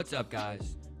What's up,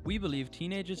 guys? We believe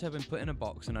teenagers have been put in a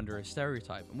box and under a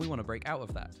stereotype, and we want to break out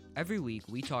of that. Every week,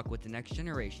 we talk with the next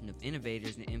generation of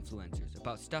innovators and influencers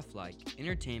about stuff like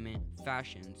entertainment,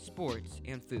 fashion, sports,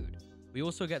 and food. We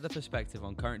also get the perspective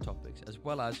on current topics, as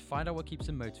well as find out what keeps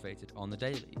them motivated on the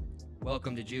daily.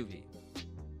 Welcome to Juvie.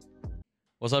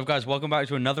 What's up, guys? Welcome back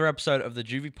to another episode of the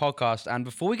Juvie podcast. And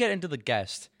before we get into the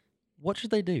guest, what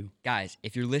should they do? Guys,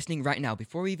 if you're listening right now,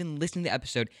 before we even listen to the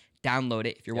episode, download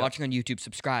it. If you're watching on YouTube,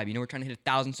 subscribe. You know, we're trying to hit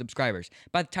 1,000 subscribers.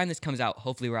 By the time this comes out,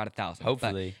 hopefully we're at 1,000.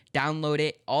 Hopefully. But download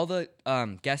it. All the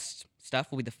guest stuff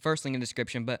will be the first link in the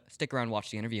description, but stick around and watch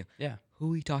the interview. Yeah. Who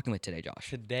are we talking with today, Josh?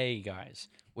 Today, guys,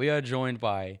 we are joined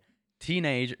by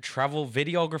teenage travel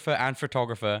videographer and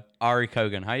photographer, Ari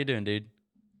Kogan. How you doing, dude?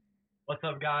 What's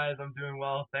up, guys? I'm doing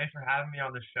well. Thanks for having me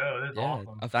on the show. This is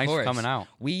awesome. Of Thanks course. for coming out.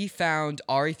 We found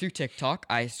Ari through TikTok.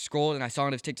 I scrolled and I saw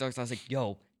one of his TikToks. I was like,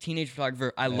 yo, teenage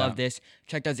photographer. I love this.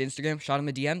 Checked out his Instagram, shot him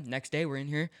a DM. Next day, we're in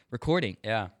here recording.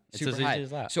 Yeah. It's Super as hype. easy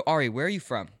as that. So, Ari, where are you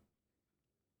from?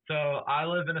 So I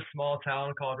live in a small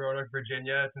town called Roanoke,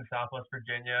 Virginia. It's in Southwest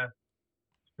Virginia.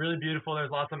 It's really beautiful.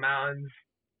 There's lots of mountains.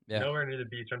 Yeah. Nowhere near the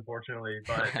beach, unfortunately,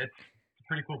 but it's a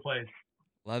pretty cool place.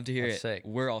 Love to hear That's it. sick.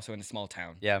 We're also in a small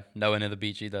town. Yeah, nowhere near the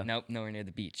beach either. Nope, nowhere near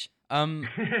the beach.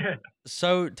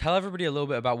 So tell everybody a little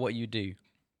bit about what you do.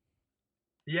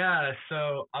 Yeah,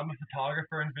 so I'm a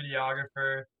photographer and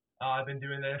videographer. I've been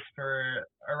doing this for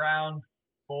around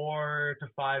 4 to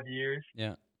 5 years.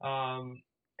 Yeah.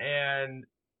 And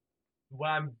what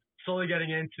I'm slowly getting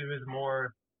into is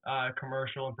more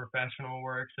commercial and professional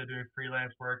work, so doing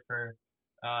freelance work for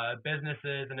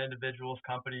businesses and individuals,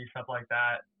 companies, stuff like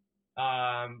that.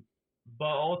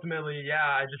 But ultimately, yeah,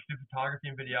 I just do photography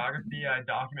and videography. I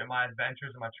document my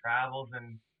adventures and my travels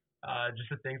and just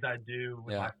the things I do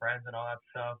with my friends and all that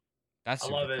stuff. That's I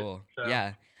super love it, cool. so,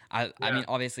 yeah. I yeah. mean,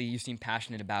 obviously, you seem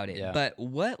passionate about it. Yeah. But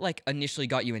what, initially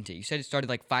got you into it? You said it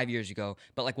started, 5 years ago.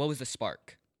 But, what was the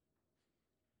spark?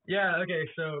 Yeah, okay,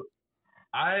 so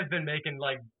I've been making,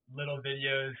 little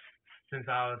videos since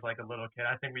I was, a little kid.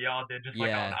 I think we all did, just, on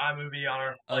iMovie, on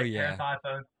our, parents'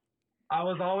 iPhones. I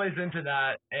was always into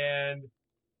that, and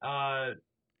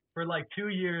for 2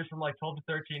 years, from 12 to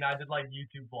 13, I did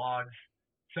YouTube vlogs.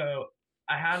 So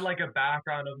I had a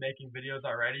background of making videos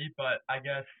already, but I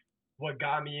guess what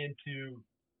got me into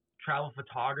travel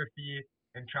photography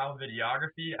and travel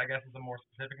videography, I guess, is a more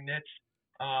specific niche.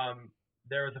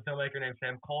 There was a filmmaker named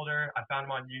Sam Kolder. I found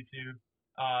him on YouTube.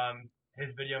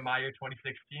 His video, My Year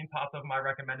 2016, popped up on my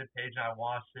recommended page, and I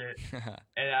watched it,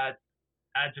 and that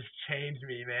just changed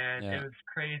me, man. Yeah. It was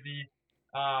crazy.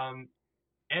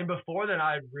 And before then,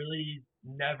 I really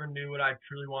never knew what I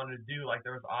truly wanted to do.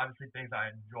 There was obviously things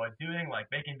I enjoyed doing, like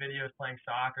making videos, playing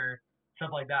soccer, stuff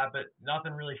like that, but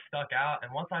nothing really stuck out.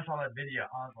 And once I saw that video,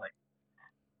 I was like,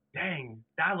 dang,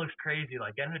 that looks crazy.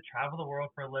 Getting to travel the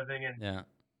world for a living and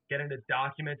getting to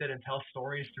document it and tell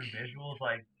stories through visuals,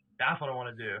 that's what I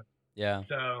want to do. Yeah.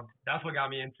 So that's what got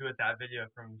me into it, that video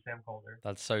from Sam Kolder.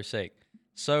 That's so sick.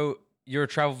 So you're a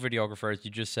travel videographer, as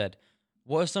you just said.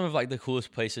 What are some of the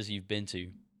coolest places you've been to?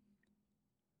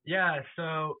 Yeah,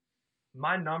 so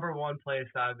my number one place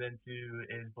that I've been to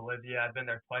is Bolivia. I've been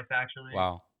there twice, actually.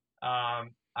 Wow.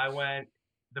 I went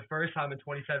the first time in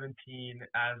 2017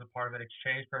 as a part of an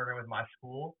exchange program with my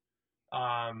school.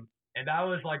 And that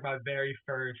was my very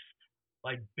first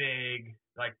big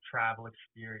travel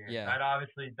experience. Yeah. I'd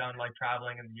obviously done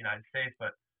traveling in the United States,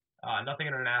 but nothing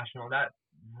international. That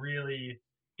really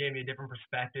gave me a different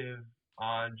perspective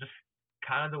on just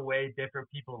kind of the way different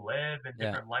people live and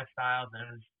different lifestyles, and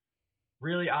it was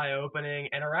really eye-opening.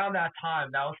 And around that time,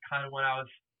 that was kind of when I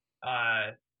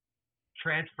was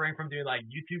transferring from doing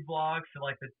YouTube vlogs to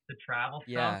the travel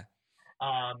stuff.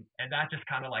 And that just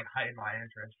kind of heightened my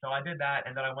interest. So I did that,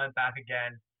 and then I went back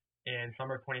again in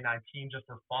summer of 2019 just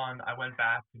for fun. I went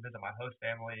back to visit my host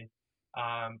family,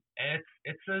 and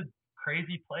it's a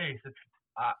crazy place.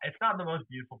 It's not the most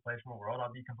beautiful place in the world,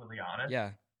 I'll be completely honest.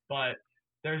 Yeah. But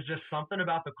there's just something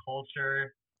about the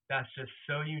culture that's just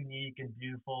so unique and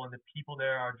beautiful, and the people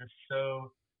there are just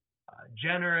so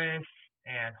generous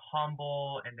and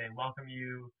humble, and they welcome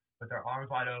you with their arms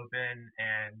wide open,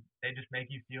 and they just make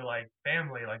you feel like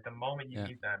family, the moment you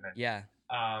meet them.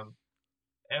 And,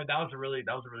 and that was a really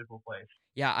cool place.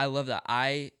 Yeah, I love that.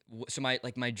 So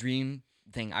my dream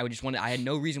thing, I had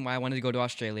no reason why I wanted to go to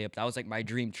Australia, but that was my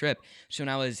dream trip. So when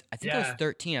I was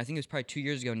 13, I think it was probably 2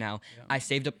 years ago now, I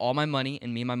saved up all my money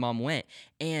and me and my mom went.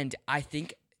 And I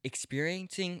think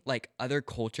experiencing like other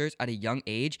cultures at a young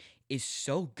age is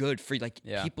so good for like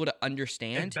people to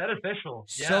understand. It's beneficial.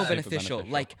 So beneficial.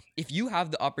 Like if you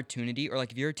have the opportunity, or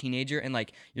like if you're a teenager and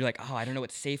like you're like, oh, I don't know what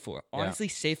to save for. Honestly,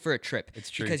 save for a trip. It's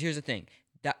true. Because here's the thing.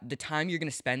 That the time you're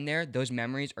gonna spend there, those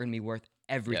memories are gonna be worth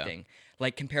everything.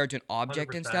 Like compared to an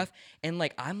object 100%. and stuff. And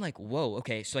like I'm like, whoa,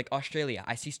 okay. So like Australia,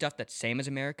 I see stuff that's same as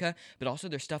America, but also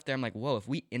there's stuff there I'm like, whoa, if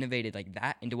we innovated like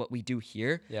that into what we do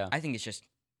here, I think it's just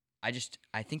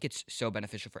I think it's so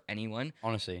beneficial for anyone.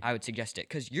 Honestly, I would suggest it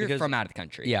because you're from out of the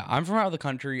country. Yeah, I'm from out of the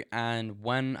country, and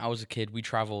when I was a kid, we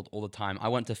traveled all the time. I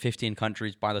went to 15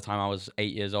 countries by the time I was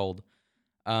 8 years old.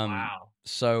 Wow.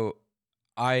 So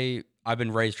I've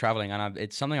been raised traveling, and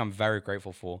it's something I'm very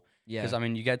grateful for. Yeah. Because I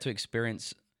mean, you get to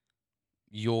experience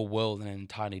your world in an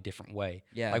entirely different way.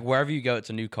 Yeah. Like wherever you go, it's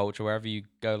a new culture. Wherever you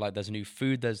go, like there's new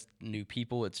food, there's new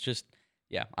people. It's just.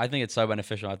 Yeah, I think it's so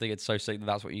beneficial. I think it's so sick that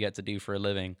that's what you get to do for a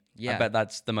living. Yeah. I bet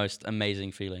that's the most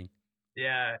amazing feeling.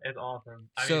 Yeah, it's awesome.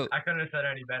 I mean, I couldn't have said it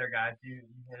any better, guys. You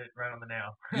hit it right on the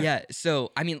nail. Yeah,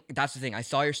 so, I mean, that's the thing. I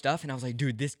saw your stuff, and I was like,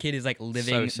 dude, this kid is, like,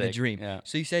 living the dream. Yeah.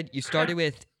 So you said you started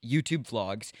with YouTube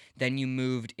vlogs, then you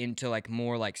moved into, like,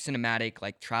 more, like, cinematic,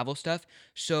 like, travel stuff.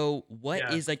 So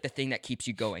what is, like, the thing that keeps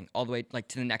you going all the way, like,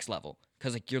 to the next level?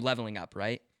 Because, like, you're leveling up,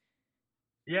 right?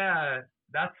 Yeah.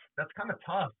 That's kind of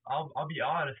tough. I'll be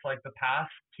honest. Like the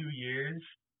past 2 years,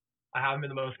 I haven't been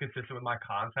the most consistent with my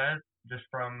content, just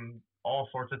from all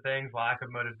sorts of things, lack of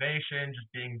motivation,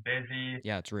 just being busy.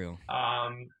 Yeah, it's real.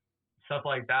 Stuff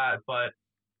like that. But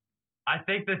I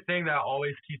think the thing that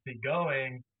always keeps me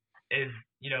going is,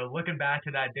 looking back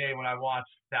to that day when I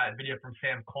watched that video from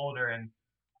Sam Colder, and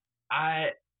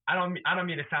I don't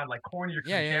mean to sound like corny or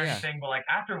cliche or anything, but like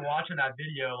after watching that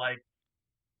video, like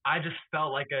I just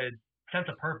felt like a sense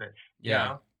of purpose. You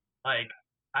know? Like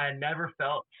I had never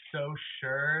felt so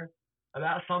sure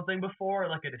about something before,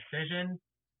 like a decision.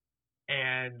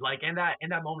 And like in that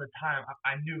moment of time,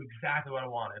 I knew exactly what I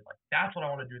wanted. Like that's what I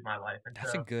want to do with my life. And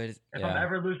that's so a good. If I'm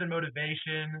ever losing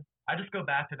motivation, I just go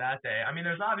back to that day. I mean,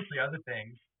 there's obviously other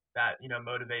things that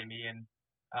motivate me and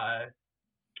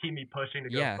keep me pushing to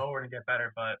go forward and get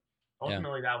better. But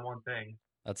ultimately, that one thing.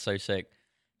 That's so sick.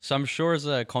 So I'm sure as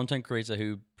a content creator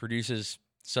who produces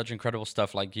such incredible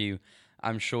stuff like you,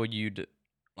 I'm sure you'd,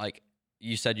 like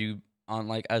you said, you aren't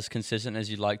like as consistent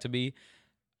as you'd like to be.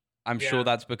 I'm sure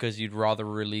that's because you'd rather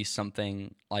release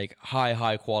something like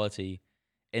high quality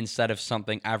instead of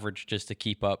something average just to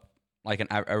keep up like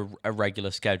a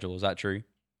regular schedule. Is that true?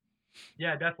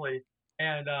 Yeah, definitely.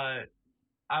 And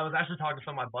I was actually talking to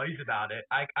some of my buddies about it.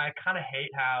 I kind of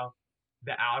hate how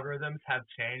the algorithms have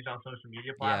changed on social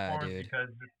media platforms because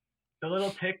the little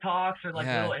TikToks or like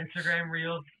little Instagram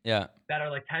reels that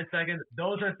are like 10 seconds,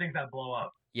 those are the things that blow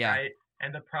up. Right?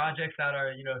 And the projects that are,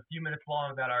 a few minutes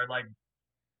long that are like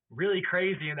really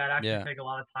crazy and that actually take a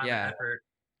lot of time and effort,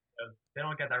 they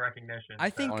don't get that recognition. I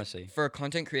think honestly, for a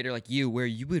content creator like you, where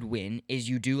you would win is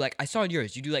you do like, I saw in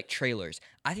yours, you do like trailers.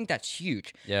 I think that's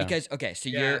huge. Because, okay, so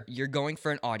you're going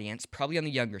for an audience, probably on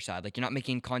the younger side. Like you're not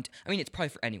making content. I mean, it's probably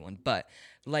for anyone, but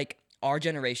like our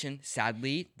generation,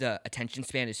 sadly, the attention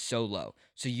span is so low.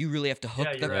 So you really have to hook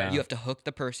you have to hook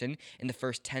the person in the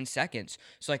first 10 seconds.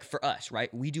 So like for us,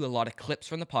 right? We do a lot of clips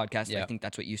from the podcast. And I think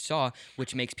that's what you saw,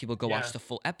 which makes people go watch the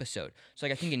full episode. So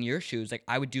like I think in your shoes, like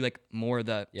I would do like more of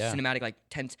the cinematic, like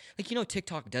 10, like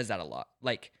TikTok does that a lot.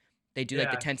 Like they do like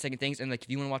the 10-second things, and like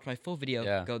if you want to watch my full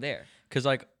video, go there. Because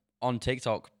like on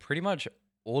TikTok, pretty much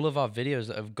all of our videos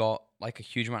that have got like a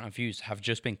huge amount of views have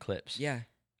just been clips. Yeah.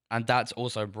 And that's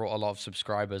also brought a lot of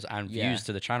subscribers and views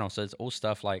to the channel. So it's all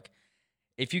stuff like,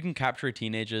 if you can capture a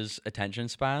teenager's attention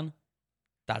span,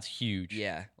 that's huge.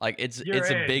 Yeah. Like it's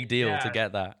a big deal to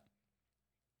get that.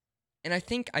 And I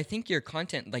think your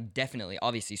content, like definitely,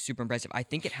 obviously super impressive. I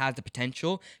think it has the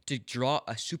potential to draw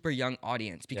a super young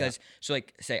audience because, so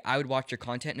like say I would watch your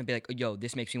content and be like, oh, yo,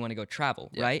 this makes me want to go travel,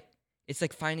 right? It's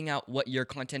like finding out what your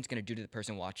content's going to do to the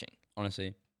person watching.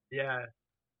 Honestly. Yeah,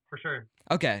 for sure.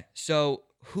 Okay, so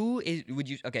so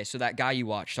that guy you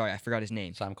watched, sorry, I forgot his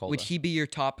name. Sam Colder. Would he be your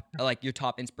top, your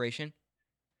top inspiration?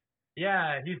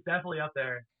 Yeah, he's definitely up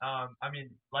there. I mean,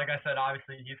 like I said,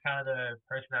 obviously he's kind of the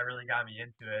person that really got me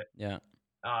into it. Yeah.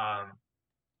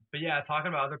 But yeah, talking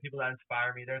about other people that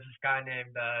inspire me, there's this guy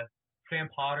named Sam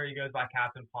Potter. He goes by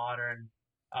Captain Potter,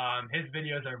 and his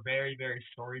videos are very, very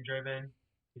story driven.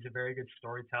 He's a very good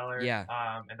storyteller. Yeah.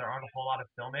 And there aren't a whole lot of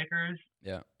filmmakers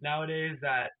nowadays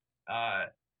that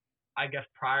I guess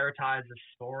prioritize the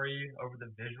story over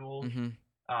the visuals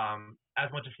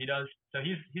as much as he does. So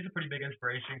he's a pretty big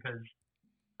inspiration because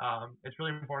it's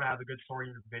really important to have a good story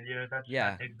in your videos. That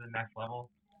takes it to the next level.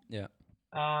 Yeah.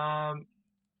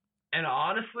 And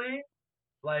honestly, honestly,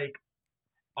 like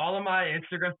all of my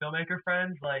Instagram filmmaker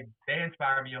friends, like they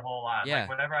inspire me a whole lot. Yeah. Like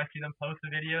whenever I see them post a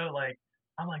video, like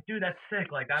I'm like, dude, that's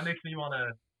sick. Like that makes me want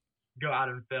to go out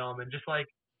and film, and just like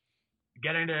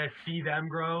getting to see them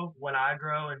grow when I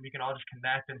grow, and we can all just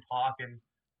connect and talk and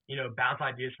bounce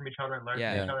ideas from each other and learn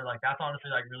from each other. Like that's honestly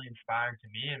like really inspiring to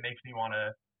me. It makes me want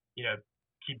to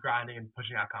keep grinding and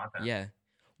pushing out content. Yeah.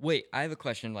 Wait, I have a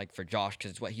question like for Josh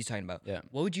because it's what he's talking about. Yeah.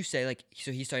 What would you say like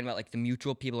so he's talking about like the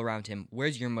mutual people around him.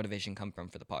 Where's your motivation come from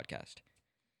for the podcast?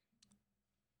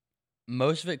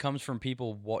 Most of it comes from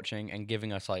people watching and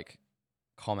giving us like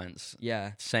comments.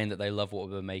 Yeah. Saying that they love what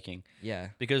we're making. Yeah.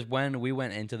 Because when we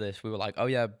went into this, we were like, oh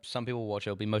yeah, some people watch it.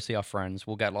 It'll be mostly our friends.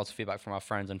 We'll get lots of feedback from our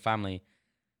friends and family.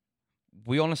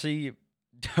 We honestly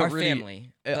don't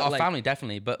family. Our family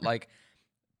definitely, but like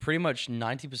pretty much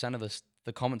 90% of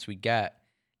the comments we get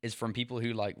is from people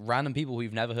who like random people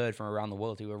we've never heard from around the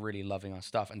world who are really loving our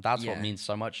stuff, and that's what means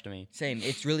so much to me. Same.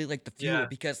 It's really like the fuel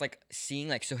because like seeing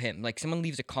like someone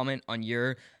leaves a comment on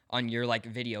your like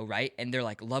video, right? And they're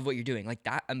like, love what you're doing. Like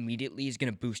that immediately is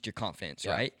gonna boost your confidence,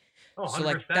 right? Oh, 100%. So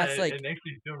like that's like it makes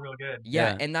me feel real good.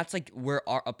 Yeah, and that's like where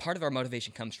a part of our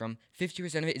motivation comes from.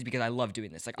 50% of it is because I love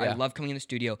doing this. Like I love coming in the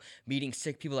studio, meeting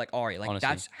sick people like Ari. Like honestly,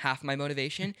 that's half my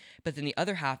motivation. But then the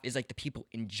other half is like the people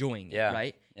enjoying it,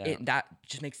 right? Yeah. That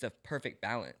just makes the perfect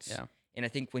balance. Yeah. And I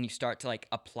think when you start to like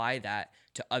apply that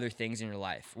to other things in your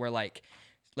life, where like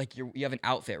you have an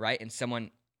outfit, right? And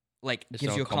someone like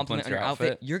gives you a compliment on your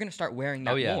outfit, you're gonna start wearing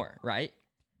that more, right?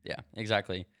 Yeah,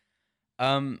 exactly.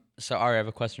 So Ari, I have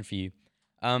a question for you.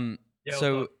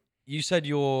 So you said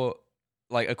you're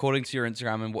like, according to your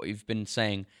Instagram and what you've been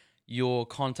saying, your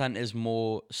content is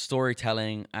more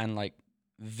storytelling and like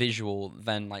visual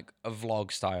than like a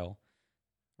vlog style,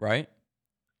 right?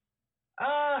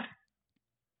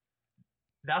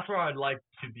 That's where I'd like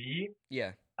to be.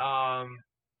 Yeah. I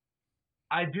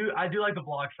do like the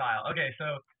vlog style. Okay,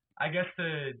 so I guess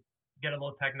to get a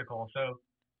little technical, so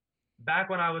back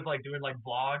when I was like doing like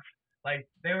vlogs, like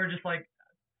they were just like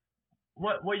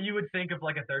what you would think of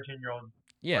like a 13-year-old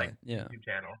YouTube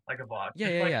channel, like a vlog.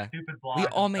 Stupid vlogs. We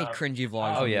all made cringy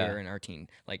vlogs when we were in our teen,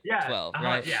 12,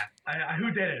 right? Yeah. Who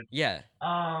didn't? Yeah.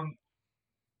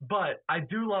 But I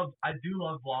do love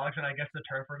vlogs, and I guess the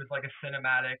term for it is like a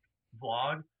cinematic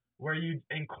vlog, where you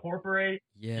incorporate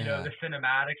the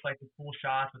cinematics, like the cool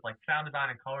shots with like sound design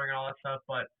and coloring and all that stuff,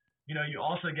 but you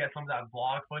also get some of that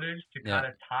vlog footage to kind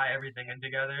of tie everything in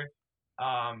together,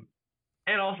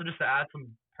 and also just to add some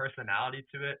personality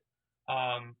to it.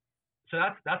 So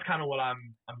that's kind of what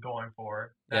I'm going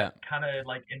for. That kind of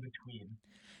like in between.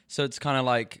 So it's kind of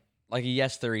like a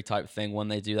Yes Theory type thing when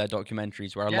they do their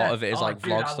documentaries, where a lot of it is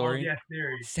vlog story. Yes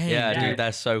Theory. Same. Yeah, dude,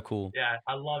 that's so cool. Yeah,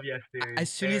 I love Yes Theory. As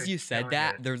soon as you said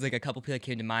that, there was like a couple people that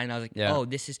came to mind, and I was like, oh,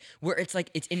 this is where it's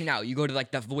like it's in and out. You go to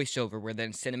like the voiceover where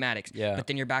then cinematics, but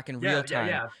then you're back in real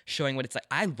time showing what it's like.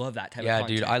 I love that type of content.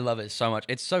 Yeah, dude, I love it so much.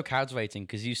 It's so captivating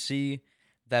because you see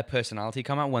their personality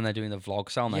come out when they're doing the vlog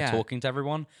style and they're talking to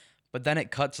everyone, but then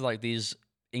it cuts to like these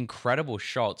incredible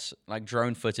shots, like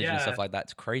drone footage and stuff like that.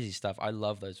 It's crazy stuff. I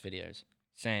love those videos.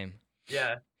 Same.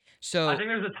 Yeah. So I think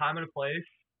there's a time and a place.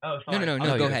 Oh, sorry. No.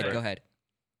 Go ahead.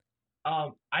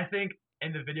 I think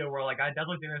in the video world, like I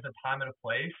definitely think there's a time and a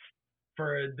place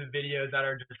for the videos that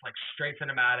are just like straight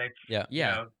cinematics.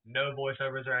 Yeah. No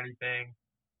voiceovers or anything.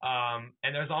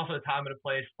 And there's also a time and a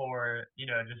place for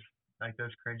just like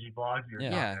those cringy vlogs you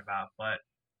were talking about. But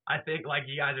I think like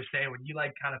you guys are saying, when you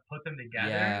like kind of put them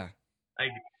together,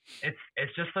 like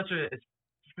it's just such a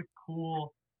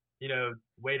cool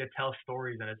way to tell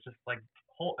stories, and it's just like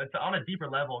it's on a deeper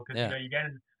level because you're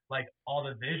getting like all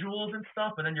the visuals and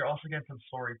stuff, but then you're also getting some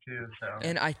story too. So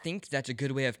and I think that's a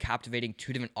good way of captivating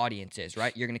two different audiences,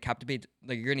 right? You're gonna captivate,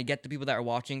 like you're gonna get the people that are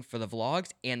watching for the vlogs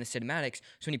and the cinematics.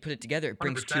 So when you put it together, it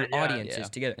brings two audiences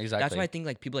together. Exactly. That's why I think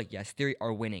like people like Yes Theory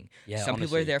are winning. Yeah, some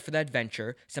people are there for the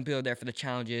adventure, some people are there for the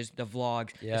challenges, the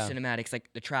vlogs, the cinematics,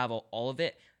 like the travel, all of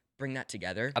it. Bring that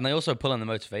together, and they also pull in the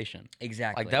motivation.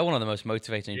 Exactly, like they're one of the most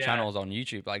motivating channels on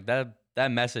YouTube. Like their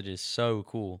message is so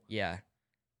cool. Yeah,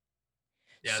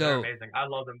 so they're amazing. I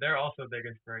love them. They're also a big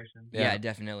inspiration. Yeah,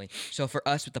 definitely. So for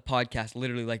us with the podcast,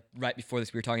 literally like right before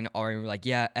this, we were talking to Ari, and we're like,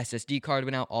 SSD card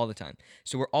went out all the time.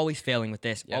 So we're always failing with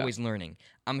this, always learning.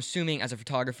 I'm assuming as a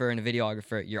photographer and a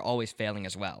videographer, you're always failing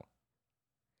as well.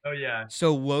 Oh yeah.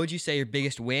 So what would you say your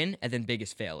biggest win and then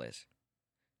biggest fail is?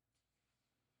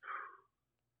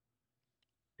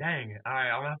 Dang. All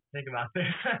right, I'm gonna have to think about this.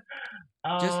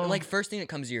 Just like first thing that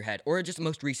comes to your head, or just the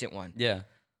most recent one. Yeah.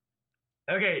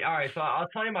 Okay. All right. So I'll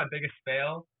tell you my biggest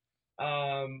fail.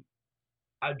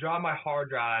 I dropped my hard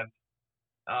drive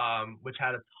which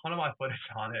had a ton of my footage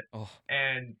on it,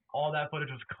 and all that footage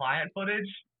was client footage.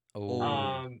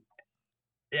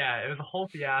 Yeah, it was a whole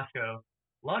fiasco.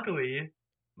 Luckily,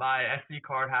 my SD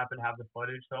card happened to have the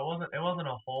footage, so it wasn't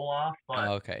a whole loss,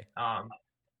 but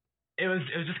it was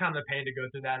just kind of a pain to go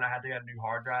through that, and I had to get a new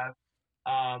hard drive.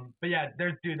 But yeah,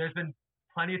 there's been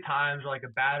plenty of times where, like, a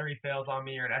battery fails on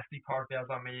me, or an SD card fails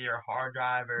on me, or a hard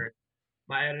drive, or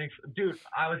my editing. Dude,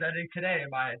 I was editing today, and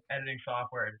my editing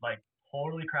software like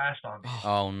totally crashed on me.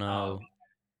 Oh no.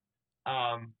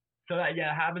 So that it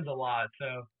happens a lot.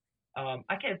 So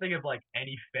I can't think of like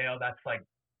any fail that's like,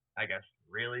 I guess,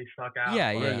 really stuck out.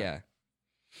 Yeah.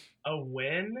 A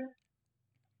win?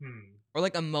 Or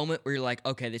like a moment where you're like,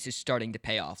 okay, this is starting to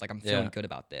pay off. Like, I'm feeling good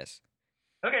about this.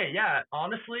 Okay, yeah.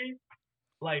 Honestly,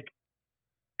 like,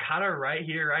 kind of right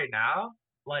here, right now,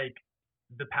 like,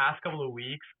 the past couple of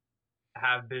weeks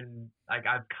have been, like,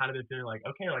 I've kind of been feeling like,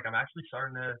 okay, like, I'm actually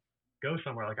starting to go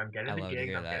somewhere. Like, I'm getting the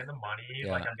gigs, I'm getting the money,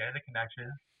 like, I'm getting the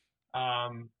connections.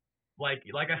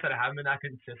 Like I said, I haven't been that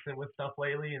consistent with stuff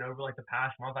lately, and over like the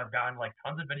past month, I've gotten like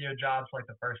tons of video jobs for like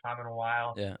the first time in a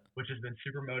while, which has been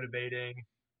super motivating.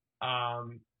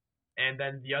 And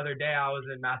then the other day, I was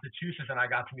in Massachusetts, and I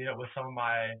got to meet up with some of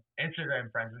my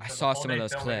Instagram friends. And I saw some of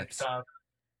those clips.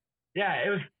 Yeah,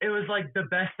 it was like the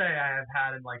best day I have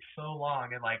had in like so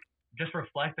long, and like just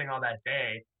reflecting on that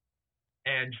day,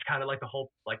 and just kind of like the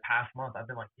whole like past month, I've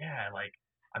been like, like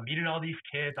I'm meeting all these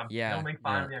kids, I'm filming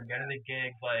finally, I'm getting the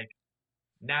gigs, like.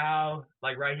 Now,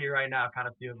 like right here, right now, kind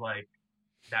of feels like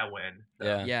that win.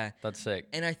 So. Yeah, that's sick.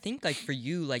 And I think like for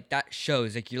you, like that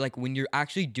shows like you're like when you're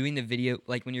actually doing the video,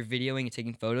 like when you're videoing and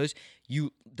taking photos,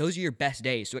 those are your best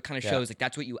days. So it kind of shows like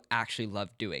that's what you actually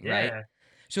love doing, right?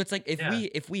 So it's like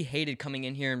if we hated coming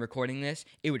in here and recording this,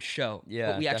 it would show.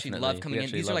 Yeah, but we actually love coming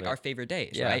in. These are like our favorite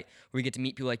days, right? Where we get to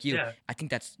meet people like you. Yeah. I think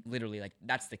that's literally like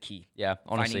that's the key. Yeah,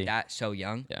 honestly, finding that so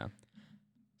young. Yeah.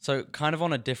 So kind of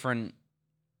on a different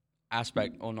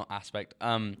aspect, or not aspect,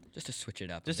 just to switch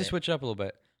it up to switch it up a little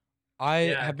bit,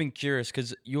 I have been curious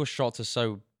because your shots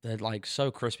are they're like so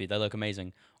crispy, they look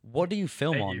amazing. What do you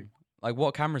film on? Like,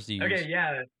 what cameras do you use?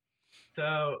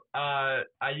 So I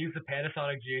use the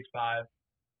Panasonic GH5,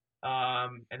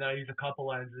 and then I use a couple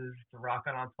lenses, the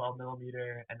Rokkon on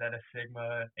 12mm, and then a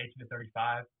Sigma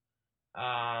 18-35,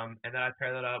 and then I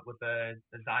pair that up with the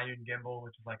Zhiyun gimbal,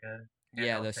 which is like a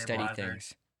those steady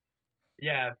things.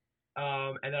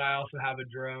 And then I also have a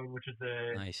drone, which is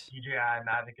the DJI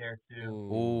Mavic Air 2.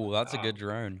 Ooh, that's a good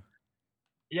drone.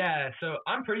 Yeah, so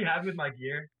I'm pretty happy with my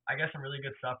gear. I get some really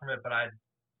good stuff from it, but I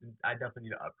definitely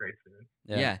need to upgrade soon.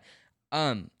 Yeah.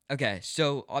 Okay,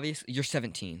 so obviously you're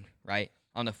 17, right?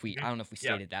 I don't know if we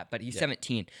stated that, but he's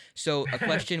 17. So a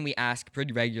question we ask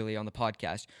pretty regularly on the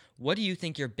podcast: what do you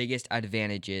think your biggest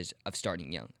advantage is of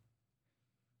starting young?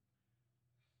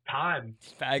 Time.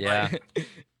 Yeah.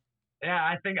 Yeah,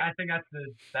 I think that's the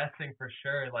best thing for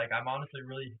sure. Like, I'm honestly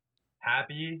really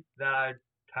happy that I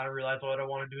kind of realized what I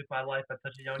want to do with my life at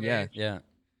such a young age. Yeah.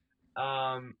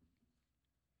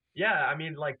 Yeah, I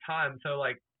mean, like, time. So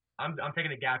like, I'm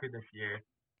taking a gap year this year,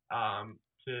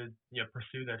 to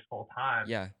pursue this full time.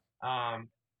 Yeah.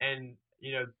 And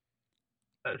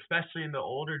especially in the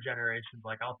older generations,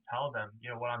 like I'll tell them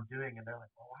what I'm doing, and they're like,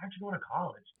 "Well, why aren't you going to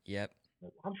college?" Yep.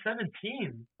 I'm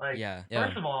 17. Like,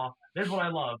 first of all, this is what I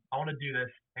love. I want to do this.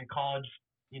 In college,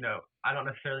 I don't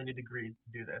necessarily need a degree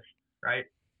to do this, right?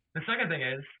 The second thing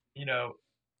is,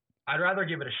 I'd rather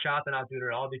give it a shot than not do it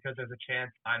at all, because there's a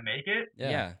chance I make it.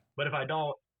 Yeah. But if I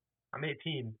don't, I'm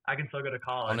 18. I can still go to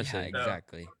college. Honestly,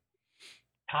 exactly.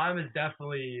 Time is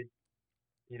definitely,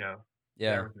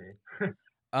 there with me.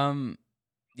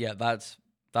 Yeah, that's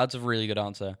a really good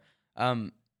answer.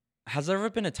 Has there ever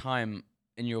been a time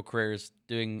in your careers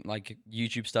doing like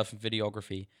YouTube stuff and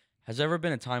videography, has there ever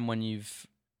been a time when you've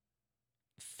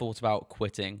thought about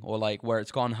quitting, or like where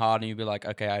it's gone hard and you'd be like,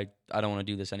 okay, I don't want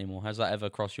to do this anymore? Has that ever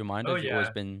crossed your mind? Or have you always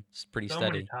been pretty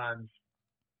steady? Many times.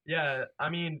 Yeah, I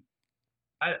mean,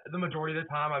 the majority of the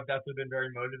time I've definitely been very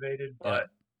motivated, but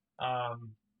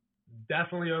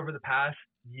definitely over the past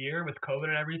year with COVID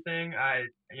and everything, I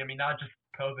mean, not just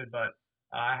COVID, but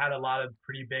I had a lot of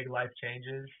pretty big life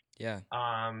changes. Yeah.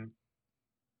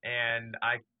 And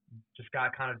I just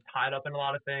got kind of tied up in a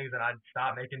lot of things, and I'd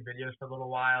stopped making videos for a little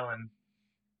while. And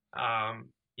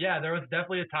there was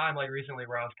definitely a time like recently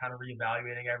where I was kind of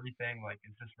reevaluating everything. Like,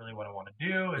 is this really what I want to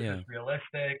do? Is this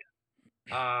realistic?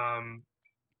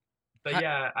 But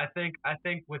I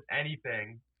think with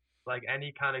anything, like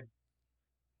any kind of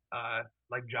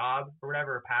like job or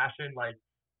whatever, or passion, like,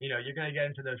 you're gonna get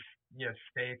into those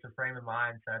states of frame of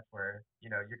mindsets where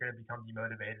you're gonna become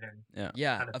demotivated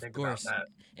and of course.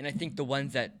 And I think the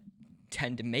ones that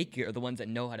tend to make it are the ones that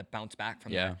know how to bounce back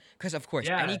from that. Because of course,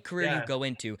 any career you go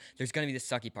into, there's gonna be the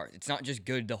sucky part. It's not just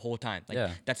good the whole time.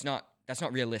 Like that's not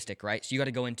realistic, right? So you got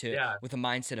to go into it with a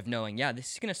mindset of knowing,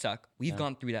 this is gonna suck. We've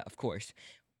gone through that, of course.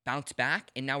 Bounce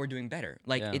back, and now we're doing better.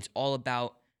 Like it's all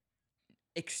about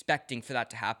expecting for that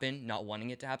to happen, not wanting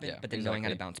it to happen, but then knowing how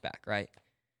to bounce back, right?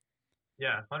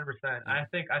 Yeah, 100%. I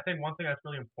think one thing that's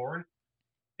really important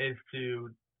is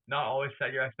to not always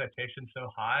set your expectations so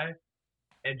high,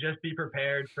 and just be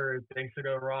prepared for things to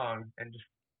go wrong, and just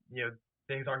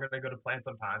things aren't going to go to plan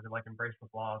sometimes, and like embrace the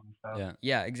flaws and stuff.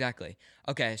 Yeah, exactly.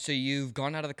 Okay, so you've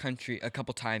gone out of the country a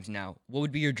couple times now. What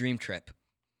would be your dream trip?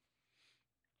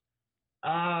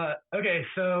 Okay,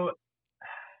 so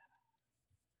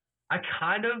I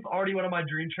kind of already went on my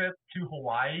dream trip to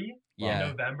Hawaii in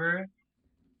November,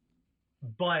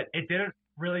 but it didn't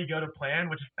really go to plan,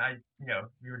 which is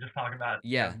we were just talking about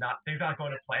things not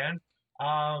going to plan.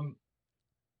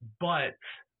 But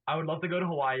I would love to go to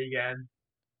Hawaii again,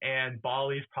 and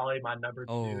Bali's probably my number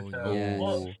 2.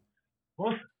 So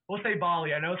we'll say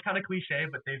Bali. I know it's kind of cliche,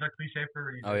 but things are cliche for a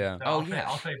reason. Oh yeah. So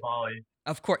I'll say Bali.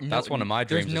 Of course, that's one of my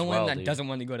dreams. There's no one that doesn't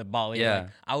want to go to Bali. Yeah, like,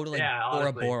 I would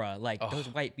Bora Bora, those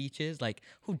white beaches. Like,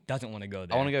 who doesn't want to go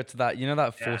there? I want to go to that. You know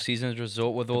that Four Seasons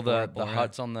resort with all the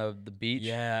huts on the beach.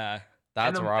 Yeah,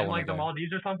 that's where I want to go. Like the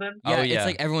Maldives or something. Yeah, it's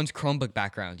like everyone's Chromebook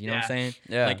background. You know what I'm saying?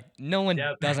 Yeah. Like no one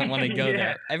doesn't want to go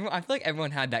there. I feel like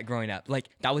everyone had that growing up. Like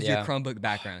that was your Chromebook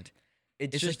background.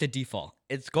 It's just the default.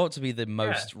 It's got to be the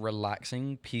most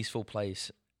relaxing, peaceful place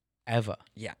ever.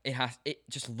 Yeah, it has. It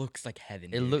just looks like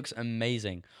heaven. It looks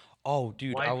amazing. Oh,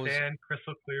 dude, white sand,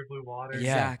 crystal clear blue water.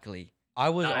 Exactly. I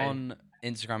was on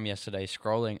Instagram yesterday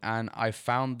scrolling, and I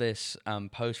found this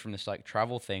post from this like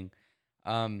travel thing. I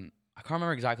can't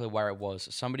remember exactly where it was.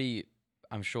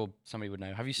 I'm sure somebody would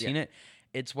know. Have you seen it?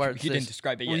 It's where it's you didn't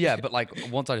describe it yet. Well, yeah, but like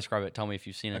once I describe it, tell me if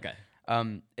you've seen it. Okay.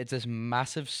 It's this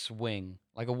massive swing,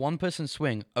 like a one-person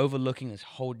swing overlooking this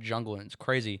whole jungle, and it's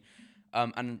crazy.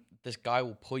 And this guy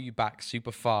will pull you back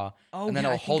super far, and then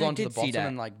he'll hold on to the bottom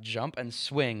and like jump and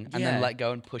swing, and then let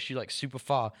go and push you like super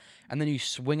far, and then you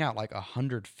swing out like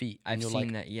 100 feet, and you're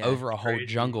like over a whole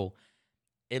jungle.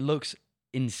 It looks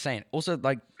insane. Also,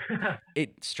 like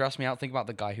it stressed me out. Think about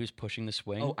the guy who's pushing the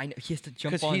swing. Oh, I know. He has to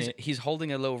jump on it. He's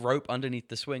holding a little rope underneath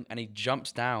the swing, and he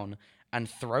jumps down and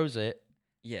throws it.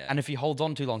 Yeah. And if he holds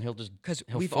on too long, he'll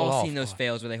we've all seen those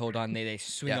fails where they hold on, they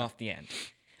swing off the end.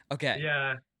 Okay.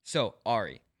 Yeah. So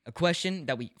Ari, a question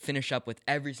that we finish up with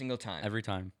every single time. Every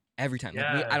time.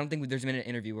 Yeah. Like I don't think there's been an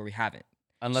interview where we haven't.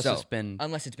 Unless it's been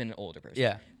an older person.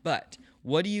 Yeah. But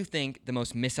what do you think the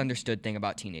most misunderstood thing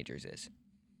about teenagers is?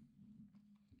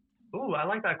 Ooh, I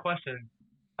like that question.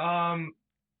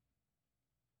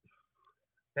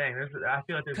 Dang, I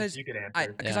feel like there's a few good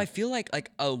answers. Because I feel like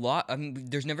a lot. I mean,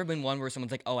 there's never been one where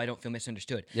someone's like, "Oh, I don't feel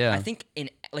misunderstood." Yeah. I think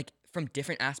from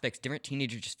different aspects, different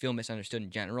teenagers just feel misunderstood in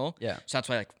general. Yeah. So that's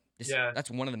why that's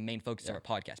one of the main focuses of our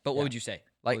podcast. But what would you say?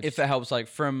 Like if it helps, like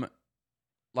from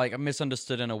like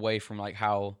misunderstood in a way from like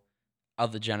how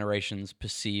other generations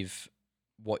perceive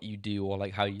what you do or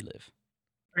like how you live.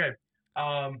 Okay.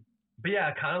 But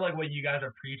yeah, kind of like what you guys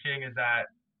are preaching is that,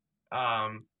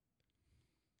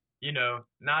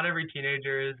 not every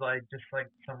teenager is like just like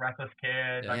some reckless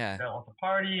kid, like that wants to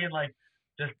party and like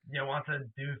just wants to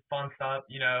do fun stuff.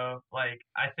 Like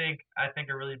I think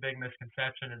a really big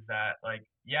misconception is that like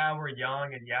we're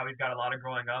young and we've got a lot of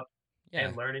growing up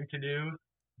and learning to do,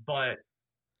 but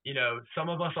some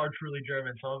of us are truly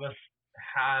driven. Some of us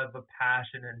have a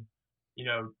passion and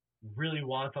really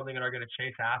want something and are going to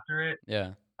chase after it.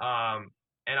 Yeah.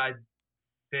 And I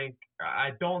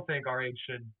don't think our age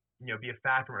should, be a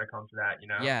factor when it comes to that,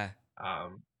 Yeah.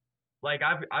 Like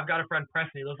I've got a friend,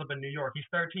 Preston, he lives up in New York. He's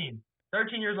 13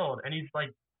 years old, and he's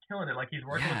like killing it. Like he's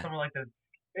working with some of like the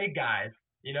big guys,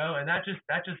 and that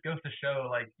just goes to show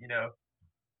like,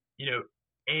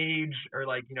 age or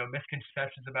like,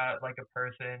 misconceptions about like a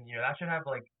person,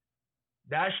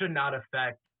 that should not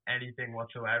affect anything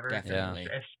whatsoever. Definitely.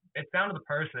 It's down to the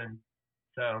person.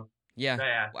 So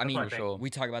yeah. I mean, sure. We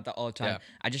talk about that all the time.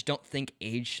 I just don't think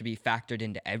age should be factored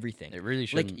into everything. It really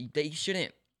shouldn't. Like they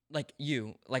shouldn't. Like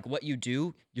what you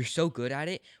do, you're so good at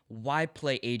it. Why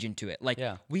play age into it? Like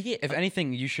we get. If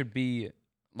anything, you should be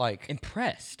like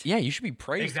impressed. Yeah, you should be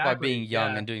praised by being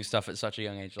young and doing stuff at such a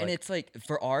young age. And it's like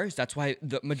for ours, that's why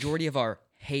the majority of our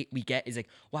hate we get is like,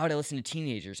 why would I listen to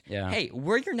teenagers? Yeah. Hey,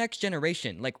 we're your next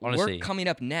generation. Like honestly, we're coming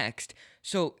up next.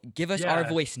 So give us our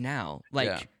voice now.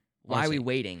 Like why are we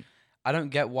waiting? I don't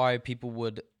get why people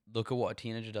would look at what a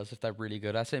teenager does if they're really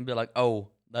good at it and be like, oh,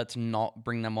 let's not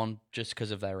bring them on just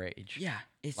because of their age. Yeah.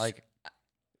 It's like,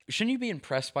 shouldn't you be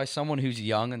impressed by someone who's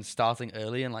young and starting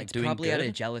early and like it's doing probably good? out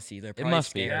of jealousy. They're It probably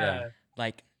must be. scared. Yeah.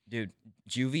 Like, dude,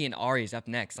 Juvie and Ari's up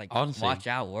next. Like, Honestly. watch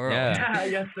out, world. Yeah.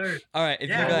 Yes, sir. All right, if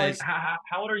Yeah, you guys, like,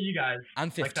 how old are you guys? I'm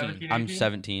Like 15. 17, I'm 18?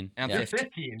 17. I'm yeah. You're 15.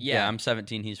 15. Yeah, I'm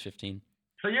 17. He's 15.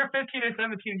 So you're 15 and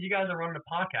 17. You guys are running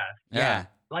a podcast. Yeah.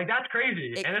 Like that's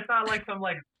crazy, and it's not like some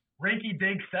like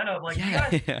rinky-dink setup. Like Yeah.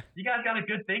 you guys got a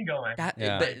good thing going.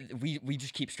 Yeah. But we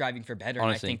just keep striving for better,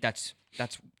 Honestly. and I think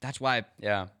that's why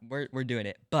Yeah. we're doing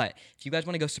it. But if you guys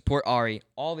want to go support Ari,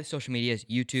 all of his social medias,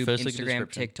 YouTube, First link in the Instagram,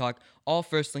 description. TikTok, all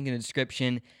first link in the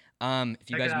description. If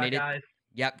you Check guys it out, made it, guys.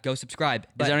 yep, go subscribe. Is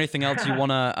But there anything else you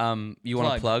wanna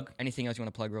plug? anything else you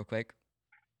want to plug real quick?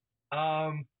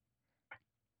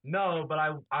 No, but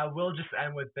I will just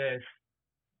end with this.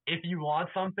 If you want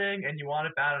something and you want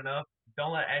it bad enough,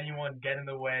 don't let anyone get in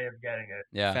the way of getting it.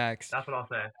 Yeah. Facts. That's what I'll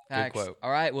say. Facts. quote.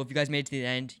 All right. Well, if you guys made it to the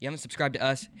end, you haven't subscribed to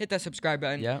us, hit that subscribe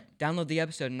button. Yeah. Download the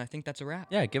episode, and I think that's a wrap.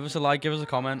 Yeah. Give us a like. Give us a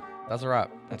comment. That's a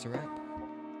wrap. That's a wrap.